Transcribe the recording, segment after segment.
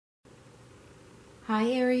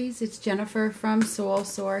Hi Aries, it's Jennifer from Soul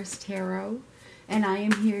Source Tarot, and I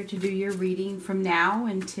am here to do your reading from now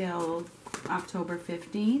until October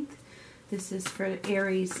 15th. This is for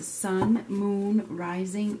Aries Sun, Moon,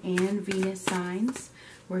 Rising, and Venus signs.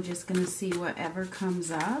 We're just going to see whatever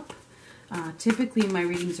comes up. Typically my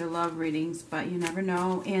readings are love readings, but you never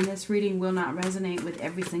know, and this reading will not resonate with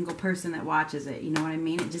every single person that watches it. You know what I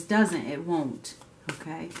mean? It just doesn't. It won't.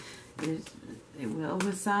 Okay? It will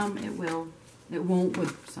with some. It won't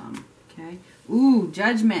with some. Okay? Ooh,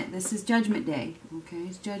 Judgment. This is Judgment Day. Okay?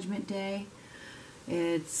 It's Judgment Day.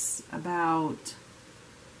 It's about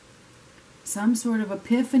some sort of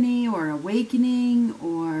epiphany or awakening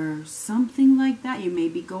or something like that. You may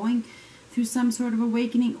be going through some sort of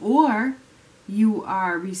awakening, or you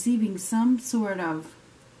are receiving some sort of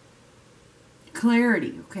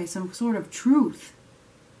clarity, okay, some sort of truth.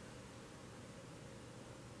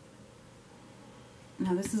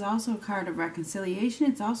 Now, this is also a card of reconciliation.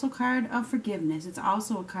 It's also a card of forgiveness. It's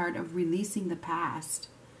also a card of releasing the past.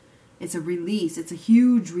 It's a release. It's a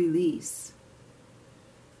huge release.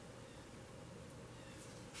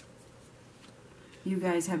 You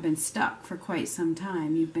guys have been stuck for quite some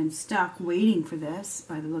time. You've been stuck waiting for this,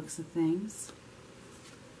 by the looks of things.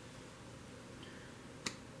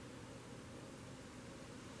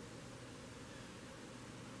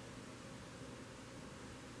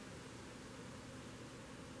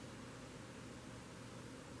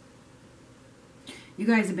 You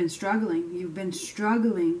guys have been struggling. You've been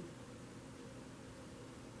struggling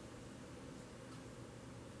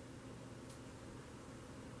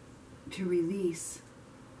to release.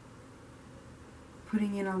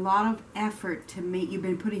 Putting in a lot of effort to make, you've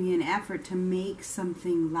been putting in effort to make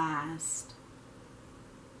something last.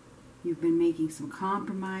 You've been making some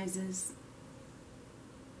compromises.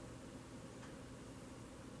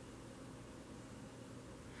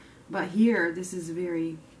 But here, this is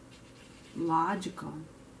very logical.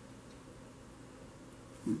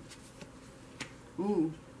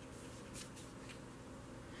 Ooh.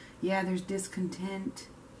 Yeah, there's discontent.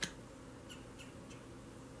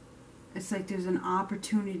 It's like there's an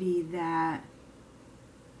opportunity that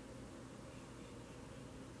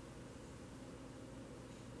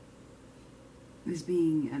is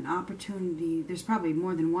being an opportunity. There's probably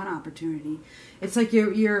more than one opportunity. It's like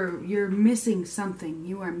you're missing something.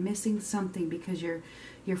 You are missing something because you're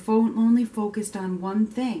only focused on one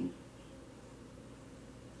thing.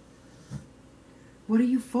 What are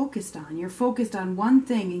you focused on? You're focused on one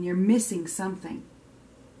thing and you're missing something.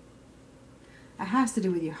 It has to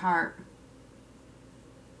do with your heart.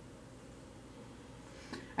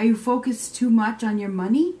 Are you focused too much on your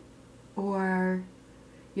money or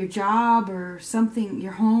your job or something,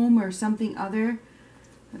 your home or something other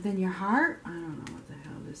than your heart? I don't know what the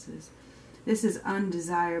hell this is. This is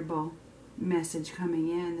undesirable message coming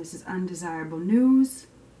in. This is undesirable news.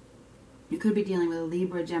 You could be dealing with a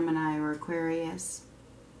Libra, Gemini, or Aquarius.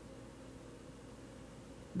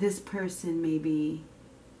 This person may be,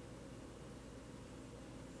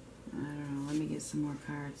 I don't know, let me get some more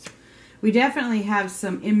cards. We definitely have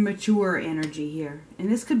some immature energy here.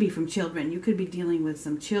 And this could be from children. You could be dealing with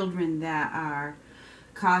some children that are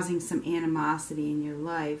causing some animosity in your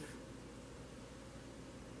life.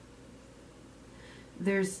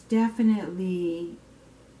 There's definitely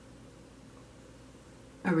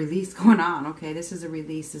a release going on. Okay, this is a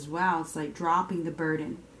release as well. It's like dropping the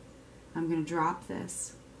burden. I'm going to drop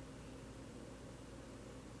this.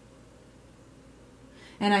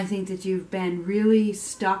 And I think that you've been really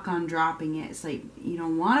stuck on dropping it. It's like you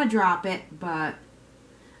don't want to drop it, but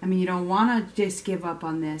I mean, you don't want to just give up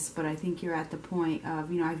on this, but I think you're at the point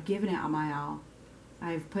of, I've given it my all.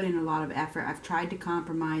 I've put in a lot of effort. I've tried to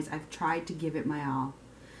compromise. I've tried to give it my all.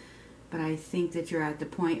 But I think that you're at the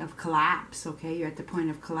point of collapse, okay? You're at the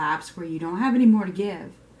point of collapse where you don't have any more to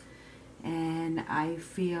give. And I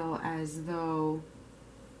feel as though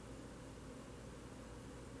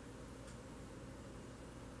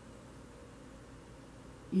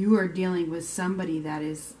you are dealing with somebody that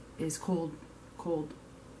is cold.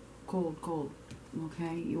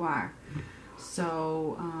 Okay, you are.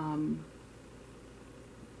 So,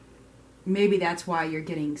 maybe that's why you're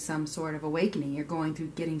getting some sort of awakening. You're going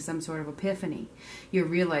through getting some sort of epiphany. You're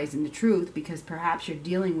realizing the truth because perhaps you're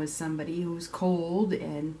dealing with somebody who's cold,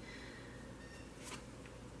 and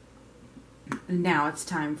now it's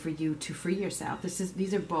time for you to free yourself.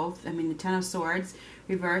 These are both, I mean, the Ten of Swords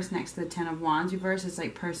reverse next to the Ten of Wands reverse. It's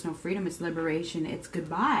like personal freedom. It's liberation. It's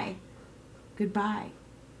goodbye. Goodbye.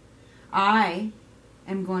 I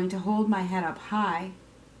am going to hold my head up high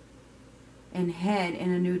and head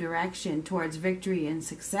in a new direction towards victory and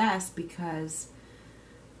success, because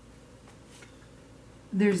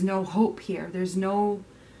there's no hope here. There's not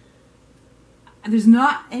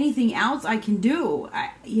anything else I can do.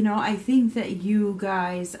 I think that you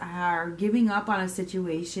guys are giving up on a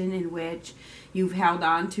situation in which you've held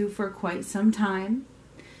on to for quite some time.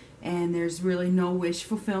 And there's really no wish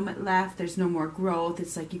fulfillment left. There's no more growth.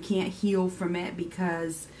 It's like you can't heal from it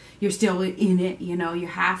because you're still in it. You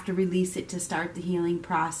have to release it to start the healing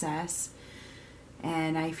process.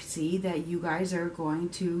 And I see that you guys are going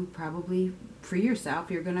to probably free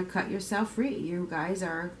yourself. You're going to cut yourself free. You guys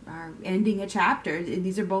are ending a chapter.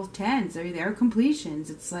 These are both 10s. They're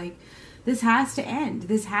completions. It's like, this has to end.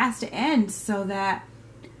 This has to end so that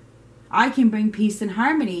I can bring peace and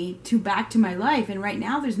harmony back to my life. And right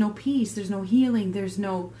now there's no peace. There's no healing. There's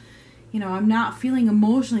no, I'm not feeling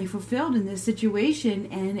emotionally fulfilled in this situation.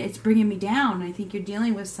 And it's bringing me down. I think you're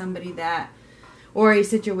dealing with somebody or a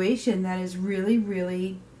situation that is really,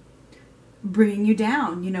 really bringing you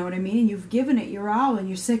down. You know what I mean? And you've given it your all and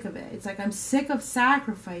you're sick of it. It's like, I'm sick of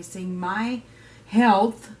sacrificing my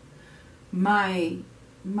health, my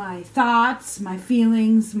thoughts, my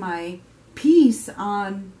feelings, my peace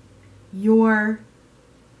on your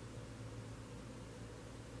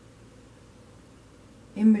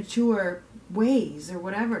immature ways or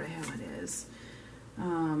whatever the hell it is.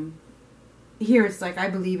 Here it's like, I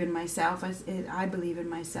believe in myself. I believe in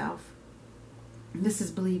myself. This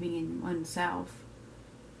is believing in oneself.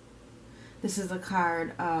 This is a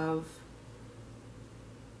card of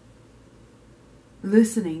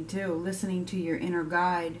listening to your inner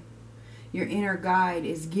guide. Your inner guide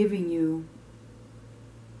is giving you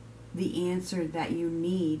the answer that you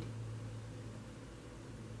need.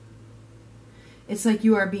 It's like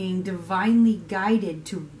you are being divinely guided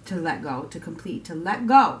to let go, to complete, to let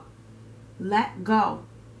go. Let go.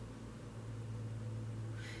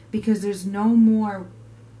 Because there's no more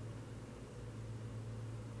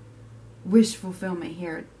wish fulfillment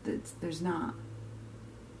here. There's not.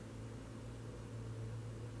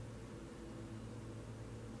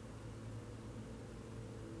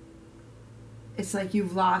 It's like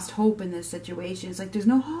you've lost hope in this situation. It's like there's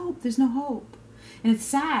no hope. There's no hope. And it's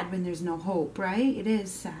sad when there's no hope, right? It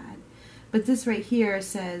is sad. But this right here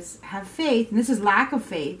says, have faith. And this is lack of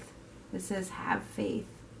faith. It says, have faith.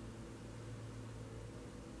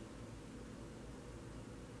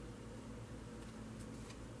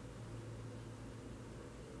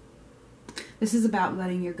 This is about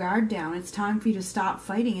letting your guard down. It's time for you to stop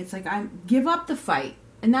fighting. It's like, give up the fight.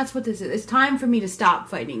 And that's what this is. It's time for me to stop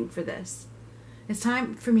fighting for this. It's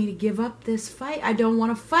time for me to give up this fight. I don't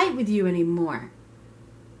want to fight with you anymore.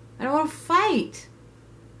 I don't want to fight.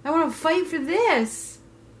 I want to fight for this.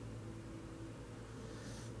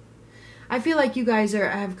 I feel like you guys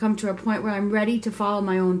have come to a point where I'm ready to follow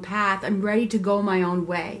my own path. I'm ready to go my own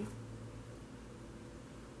way.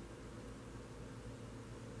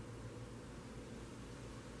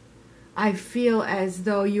 I feel as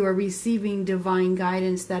though you are receiving divine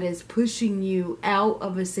guidance that is pushing you out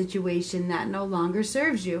of a situation that no longer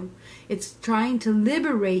serves you. It's trying to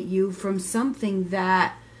liberate you from something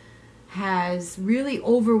that has really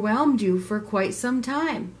overwhelmed you for quite some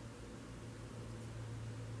time.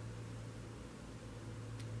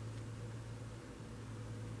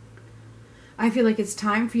 I feel like it's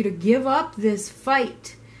time for you to give up this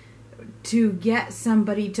fight to get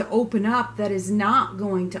somebody to open up that is not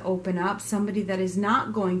going to open up, somebody that is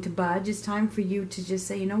not going to budge. It's time for you to just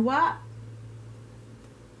say, you know what?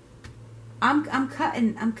 I'm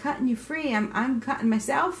cutting you free. I'm cutting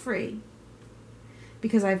myself free.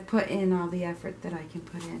 Because I've put in all the effort that I can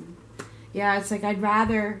put in. Yeah, it's like I'd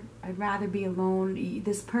rather be alone.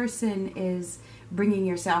 This person is bringing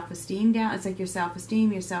your self-esteem down. It's like your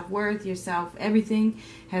self-esteem, your self-worth, everything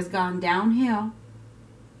has gone downhill.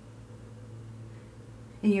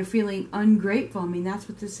 And you're feeling ungrateful. I mean, that's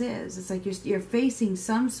what this is. It's like you're facing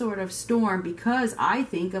some sort of storm because I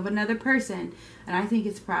think of another person. And I think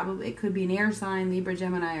it could be an air sign, Libra,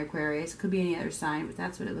 Gemini, Aquarius. It could be any other sign, but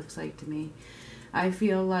that's what it looks like to me. I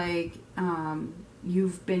feel like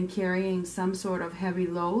you've been carrying some sort of heavy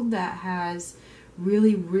load that has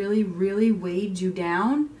really, really, really weighed you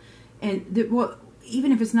down. And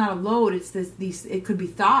even if it's not a load, it's it could be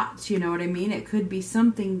thoughts, you know what I mean? It could be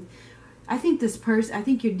something. I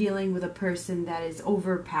think you're dealing with a person that is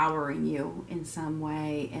overpowering you in some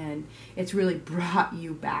way, and it's really brought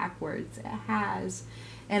you backwards. It has.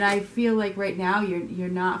 And I feel like right now you're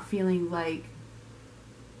not feeling like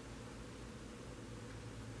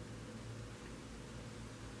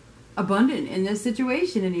abundant in this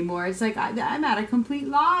situation anymore. It's like I'm at a complete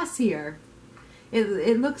loss here.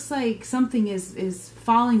 It looks like something is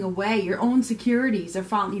falling away. Your own securities are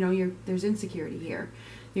falling. There's insecurity here.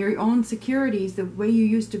 your own securities, the way you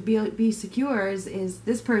used to be secure is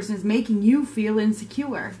this person is making you feel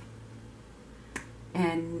insecure.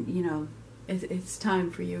 And, you know, it's time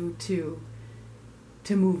for you to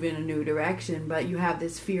move in a new direction, but you have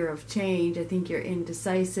this fear of change. I think you're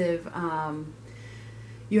indecisive.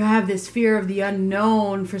 You have this fear of the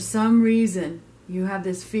unknown for some reason. You have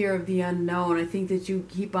this fear of the unknown. I think that you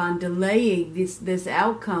keep on delaying this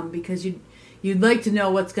outcome because you'd like to know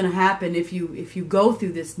what's going to happen if you go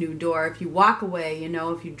through this new door. If you walk away, you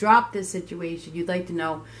know, if you drop this situation, you'd like to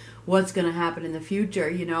know what's going to happen in the future,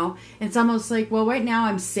 you know. And it's almost like, well, right now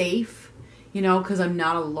I'm safe, you know, because I'm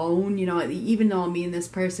not alone, you know. Even though me and this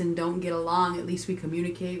person don't get along, at least we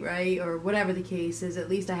communicate, right? Or whatever the case is, at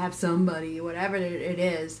least I have somebody, whatever it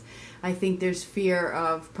is. I think there's fear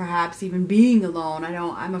of perhaps even being alone.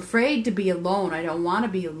 I'm afraid to be alone. I don't want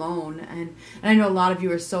to be alone. And I know a lot of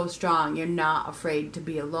you are so strong. You're not afraid to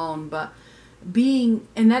be alone, but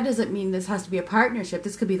and that doesn't mean this has to be a partnership.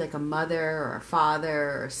 This could be like a mother or a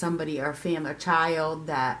father or somebody or a family, a child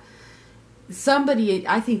that somebody,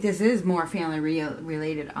 I think this is more family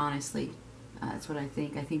related, honestly. That's what I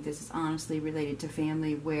think. I think this is honestly related to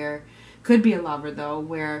family, where, could be a lover though,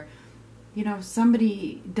 where, you know,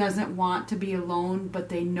 somebody doesn't want to be alone, but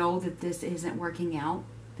they know that this isn't working out.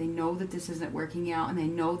 They know that this isn't working out, and they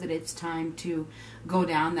know that it's time to go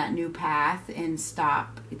down that new path and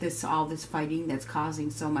stop all this fighting that's causing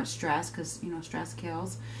so much stress, because, you know, stress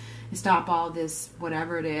kills. And stop all this,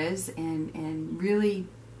 whatever it is, and really,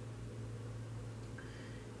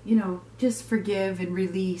 you know, just forgive and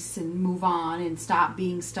release and move on and stop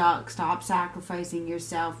being stuck, stop sacrificing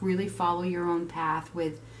yourself, really follow your own path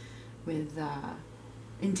with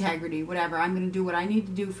integrity, whatever. I'm going to do what I need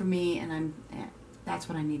to do for me, and that's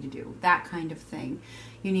what I need to do. That kind of thing.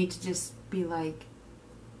 You need to just be like,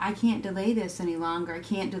 I can't delay this any longer. I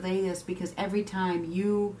can't delay this, because every time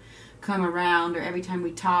you come around, or every time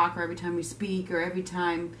we talk, or every time we speak, or every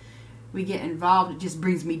time we get involved, it just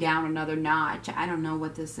brings me down another notch. I don't know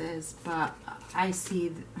what this is, but I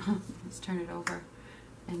see, let's turn it over.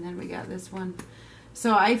 And then we got this one.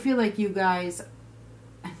 So I feel like you guys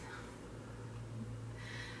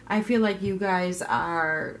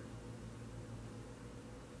are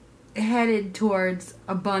headed towards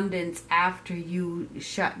abundance after you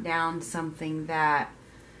shut down something that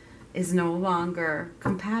is no longer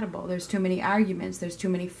compatible. There's too many arguments, there's too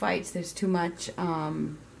many fights, there's too much,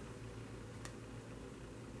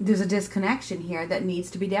 there's a disconnection here that needs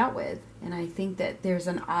to be dealt with. And I think that there's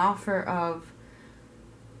an offer of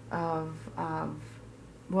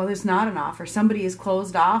well, there's not an offer. Somebody is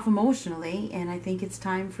closed off emotionally, and I think it's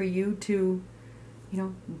time for you to, you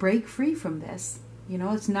know, break free from this. You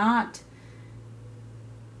know, it's not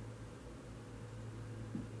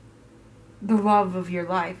the love of your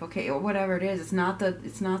life, okay, or whatever it is. It's not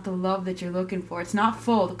the love that you're looking for. It's not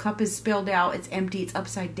full. The cup is spilled out. It's empty. It's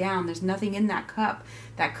upside down. There's nothing in that cup.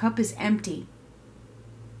 That cup is empty.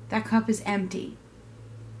 That cup is empty.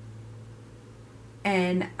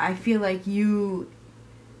 And I feel like you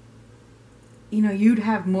know, you'd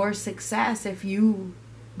have more success if you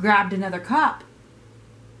grabbed another cup.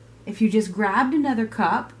 If you just grabbed another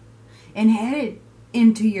cup and headed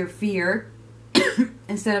into your fear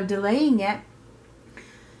instead of delaying it,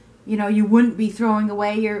 you know, you wouldn't be throwing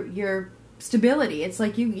away your stability. It's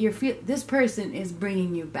like this person is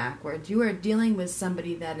bringing you backwards. You are dealing with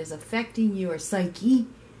somebody that is affecting your psyche.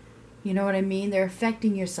 You know what I mean? They're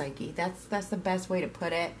affecting your psyche. That's the best way to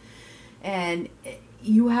put it. And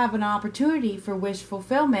you have an opportunity for wish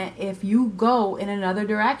fulfillment if you go in another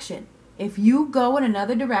direction. If you go in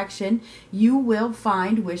another direction, you will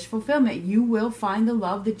find wish fulfillment. You will find the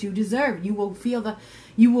love that you deserve. You will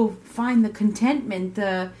find the contentment,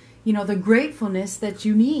 the gratefulness that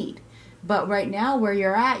you need. But right now, where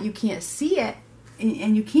you're at, you can't see it,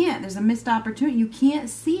 and you can't. There's a missed opportunity. You can't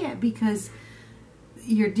see it because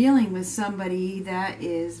you're dealing with somebody that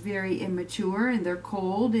is very immature, and they're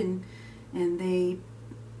cold, and they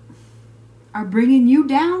are bringing you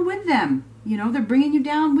down with them. You know, they're bringing you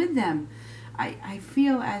down with them. I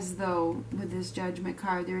feel as though with this Judgment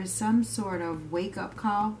card, there is some sort of wake-up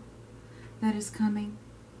call that is coming.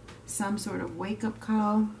 Some sort of wake-up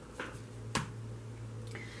call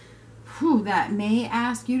that may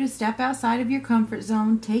ask you to step outside of your comfort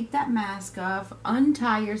zone, take that mask off,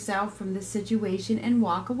 untie yourself from this situation, and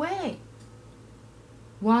walk away.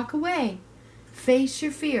 Walk away. Face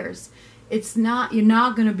your fears. You're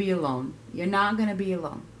not going to be alone. You're not going to be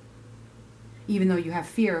alone. Even though you have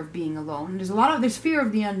fear of being alone. There's fear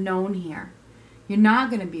of the unknown here. You're not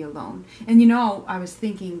going to be alone. And you know, I was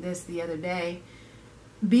thinking this the other day.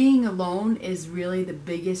 Being alone is really the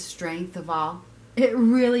biggest strength of all. It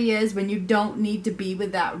really is, when you don't need to be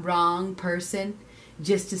with that wrong person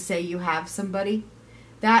just to say you have somebody.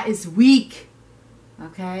 That is weak.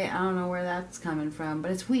 Okay? I don't know where that's coming from,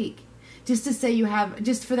 but it's weak. Just to say you have,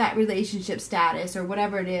 just for that relationship status or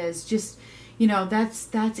whatever it is, just, you know, that's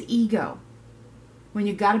ego. When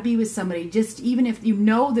you got to be with somebody, just even if you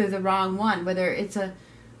know they're the wrong one, whether it's a,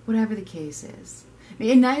 whatever the case is.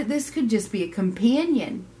 And this could just be a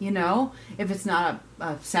companion, you know, if it's not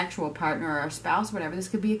a sexual partner or a spouse or whatever. This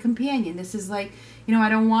could be a companion. This is like, you know, I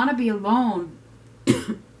don't want to be alone.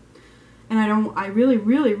 And I really,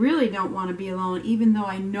 really, really don't want to be alone, even though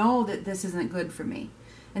I know that this isn't good for me.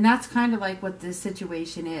 And that's kind of like what this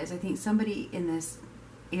situation is. I think somebody in this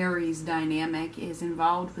Aries dynamic is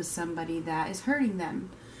involved with somebody that is hurting them.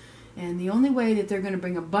 And the only way that they're going to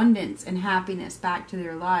bring abundance and happiness back to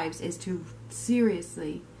their lives is to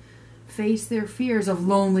seriously face their fears of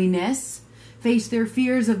loneliness, face their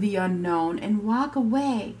fears of the unknown, and walk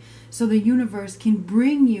away so the universe can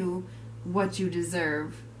bring you what you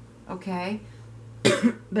deserve. Okay?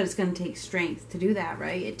 But it's going to take strength to do that,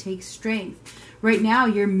 right? It takes strength. Right now,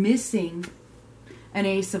 you're missing an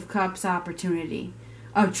Ace of Cups opportunity,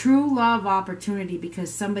 a true love opportunity,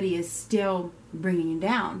 because somebody is still bringing you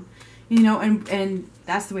down. You know, and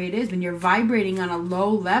that's the way it is when you're vibrating on a low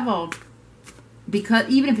level, because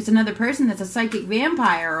even if it's another person that's a psychic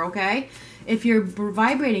vampire, okay? If you're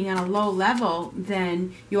vibrating on a low level,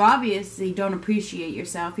 then you obviously don't appreciate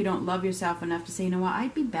yourself. You don't love yourself enough to say, you know what,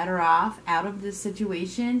 I'd be better off out of this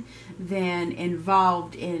situation than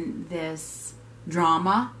involved in this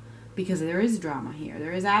drama, because there is drama here.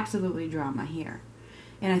 There is absolutely drama here.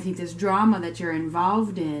 And I think this drama that you're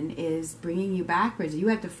involved in is bringing you backwards. You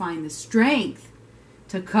have to find the strength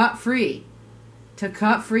to cut free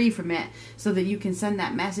from it, so that you can send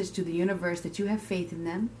that message to the universe that you have faith in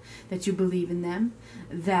them, that you believe in them,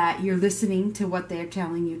 that you're listening to what they're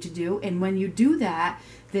telling you to do. And when you do that,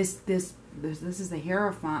 this is the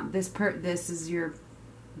Hierophant. This is your,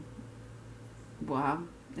 wow,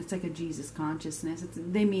 it's like a Jesus consciousness.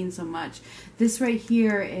 They mean so much. This right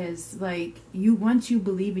here is like, once you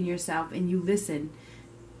believe in yourself and you listen,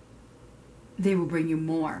 they will bring you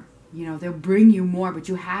more. You know, they'll bring you more, but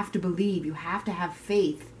you have to believe. You have to have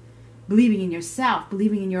faith. Believing in yourself,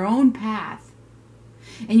 believing in your own path.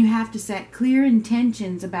 And you have to set clear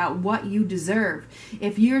intentions about what you deserve.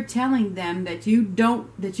 If you're telling them that you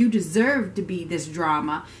deserve to be this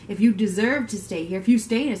drama, if you deserve to stay here, if you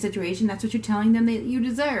stay in a situation, that's what you're telling them that you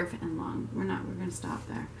deserve. And we're going to stop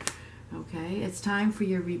there. Okay? It's time for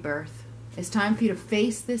your rebirth. It's time for you to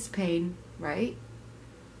face this pain, right?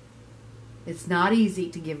 It's not easy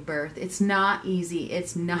to give birth. It's not easy.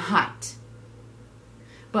 It's not.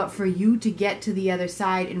 But for you to get to the other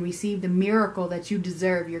side and receive the miracle that you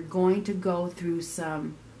deserve, you're going to go through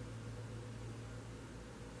some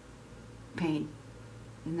pain.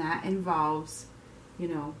 And that involves, you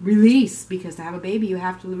know, release. Because to have a baby, you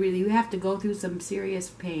have to go through some serious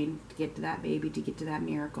pain to get to that baby, to get to that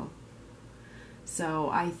miracle. So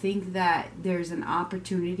I think that there's an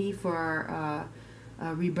opportunity for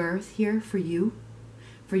rebirth here for you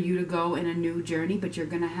to go in a new journey, but you're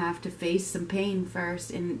going to have to face some pain first,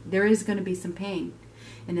 and there is going to be some pain,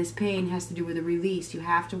 and this pain has to do with a release. You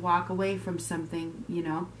have to walk away from something, you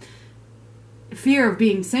know, fear of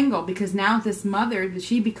being single, because now this mother,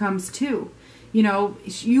 she becomes two, you know.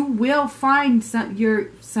 You will find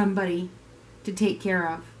somebody to take care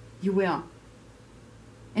of. You will,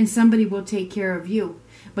 and somebody will take care of you,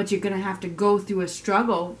 but you're going to have to go through a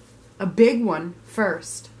struggle, a big one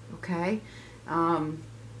first, okay?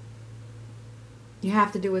 You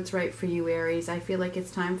have to do what's right for you, Aries. I feel like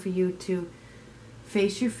it's time for you to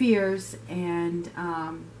face your fears and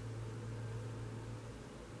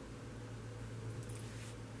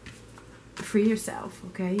free yourself,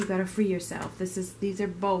 okay? You got to free yourself. These are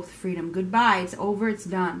both freedom. Goodbye. It's over. It's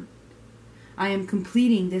done. I am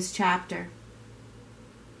completing this chapter.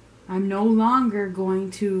 I'm no longer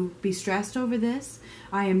going to be stressed over this.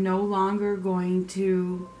 I am no longer going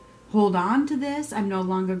to hold on to this. I'm no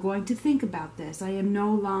longer going to think about this. I am no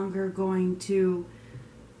longer going to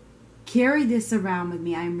carry this around with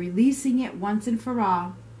me. I am releasing it once and for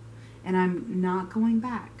all, and I'm not going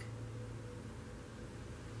back.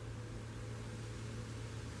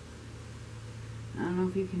 I don't know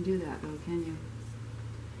if you can do that, though, can you?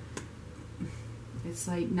 It's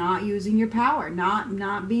like not using your power,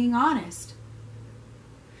 not being honest.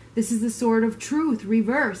 This is the sword of truth,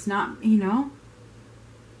 reverse, not, you know.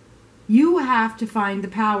 You have to find the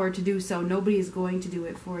power to do so. Nobody is going to do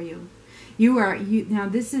it for you. Now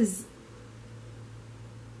this is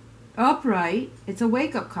upright, it's a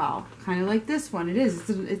wake-up call, kind of like this one. It is.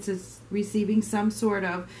 It's receiving some sort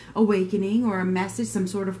of awakening or a message, some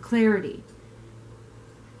sort of clarity.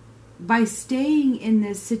 By staying in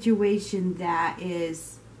this situation that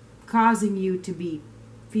is causing you to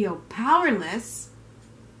feel powerless,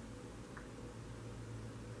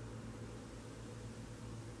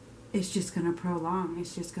 it's just going to prolong.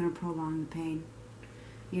 It's just going to prolong the pain.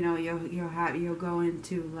 You know, you'll go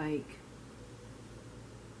into, like,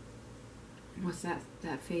 what's that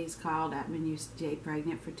phase called when you stay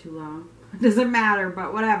pregnant for too long? It doesn't matter,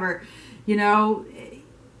 but whatever. You know,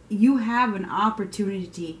 you have an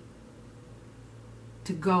opportunity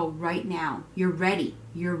to go right now. You're ready.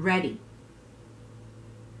 You're ready.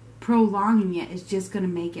 Prolonging it is just going to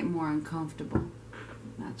make it more uncomfortable.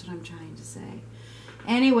 That's what I'm trying to say.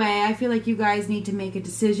 Anyway, I feel like you guys need to make a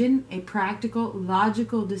decision, a practical,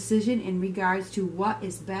 logical decision in regards to what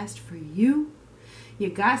is best for you. You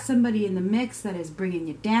got somebody in the mix that is bringing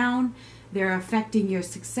you down. They're affecting your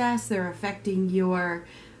success. They're affecting your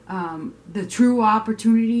the true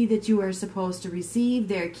opportunity that you are supposed to receive.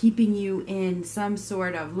 They're keeping you in some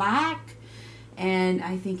sort of lack. And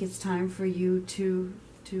I think it's time for you to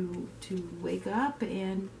wake up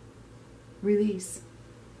and release.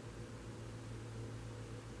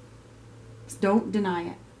 Don't deny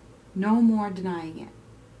it. No more denying it.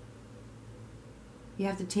 You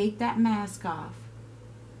have to take that mask off.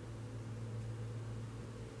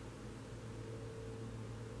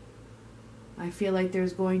 I feel like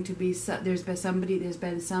there's been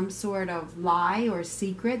some sort of lie or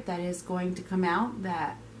secret that is going to come out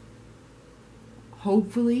that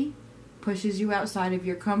hopefully pushes you outside of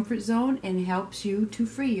your comfort zone and helps you to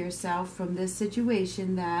free yourself from this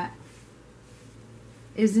situation that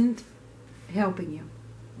isn't helping you.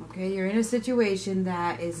 Okay, you're in a situation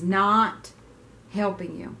that is not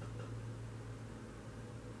helping you.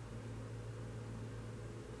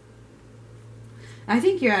 I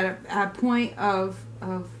think you're at a point of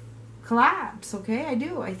collapse. Okay, I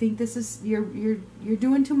do. I think this is you're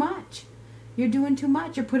doing too much. You're doing too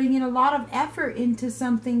much. You're putting in a lot of effort into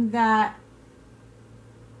something that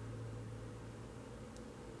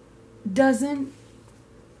doesn't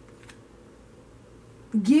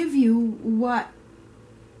give you what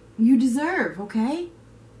you deserve, okay?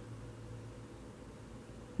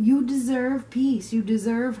 You deserve peace. You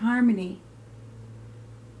deserve harmony.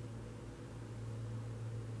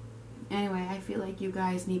 Anyway, I feel like you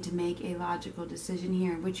guys need to make a logical decision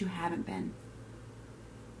here, which you haven't been.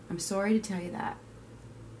 I'm sorry to tell you that.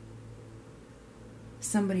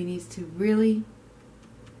 Somebody needs to really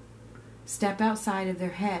step outside of their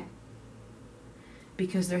head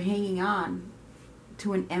because they're hanging on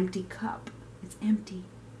to an empty cup. It's empty.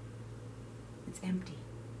 It's empty.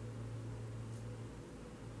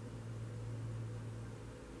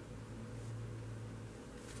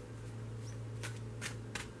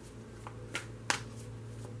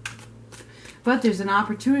 But there's an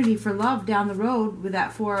opportunity for love down the road with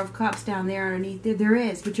that Four of Cups down there underneath. There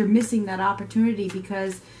is, but you're missing that opportunity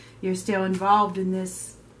because you're still involved in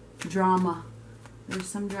this drama. There's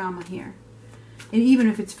some drama here. And even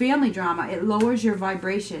if it's family drama, it lowers your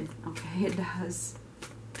vibration. Okay, it does.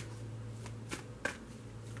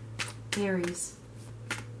 Aries.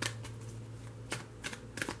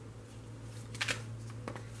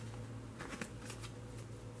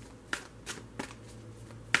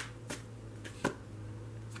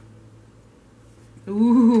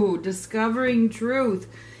 Ooh, discovering truth.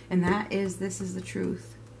 And this is the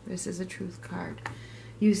truth. This is a truth card.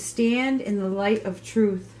 You stand in the light of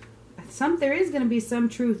truth. There is going to be some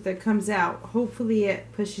truth that comes out. Hopefully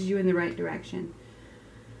it pushes you in the right direction.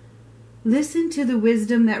 Listen to the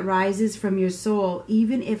wisdom that rises from your soul,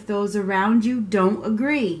 even if those around you don't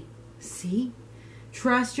agree. See?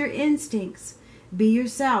 Trust your instincts. Be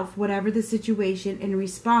yourself, whatever the situation, and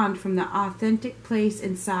respond from the authentic place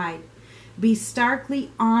inside. Be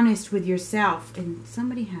starkly honest with yourself, and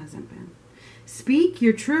somebody hasn't been. Speak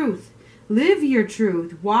your truth. Live your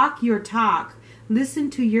truth. Walk your talk. Listen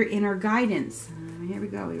to your inner guidance. Here we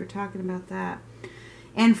go. We were talking about that.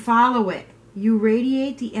 And follow it. You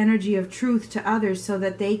radiate the energy of truth to others so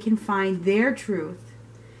that they can find their truth.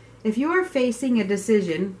 If you are facing a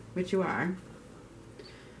decision, which you are,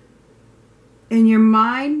 and your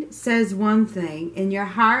mind says one thing and your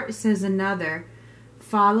heart says another,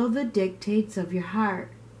 follow the dictates of your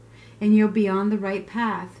heart and you'll be on the right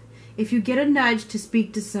path. If you get a nudge to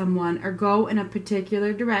speak to someone or go in a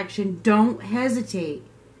particular direction, don't hesitate.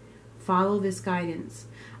 Follow this guidance.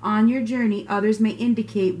 On your journey, others may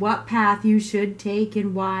indicate what path you should take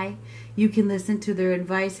and why. You can listen to their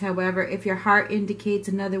advice. However, if your heart indicates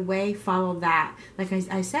another way, follow that. Like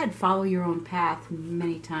I said, follow your own path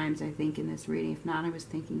many times, I think, in this reading. If not, I was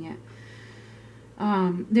thinking it.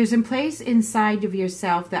 There's a place inside of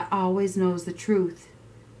yourself that always knows the truth.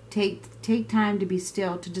 Take time to be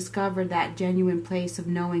still, to discover that genuine place of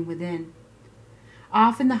knowing within.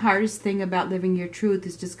 Often the hardest thing about living your truth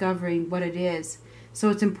is discovering what it is. So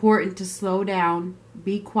it's important to slow down,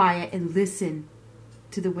 be quiet, and listen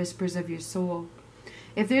to the whispers of your soul.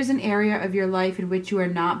 If there's an area of your life in which you are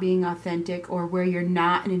not being authentic, or where you're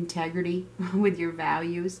not in integrity with your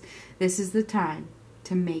values, this is the time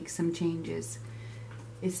to make some changes.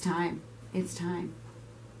 It's time. It's time.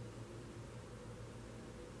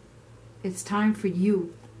 It's time for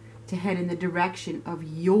you to head in the direction of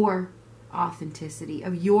your authenticity,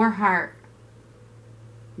 of your heart.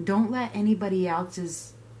 Don't let anybody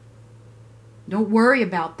else's, don't worry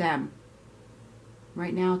about them.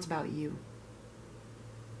 Right now it's about you.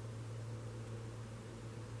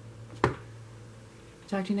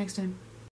 Talk to you next time.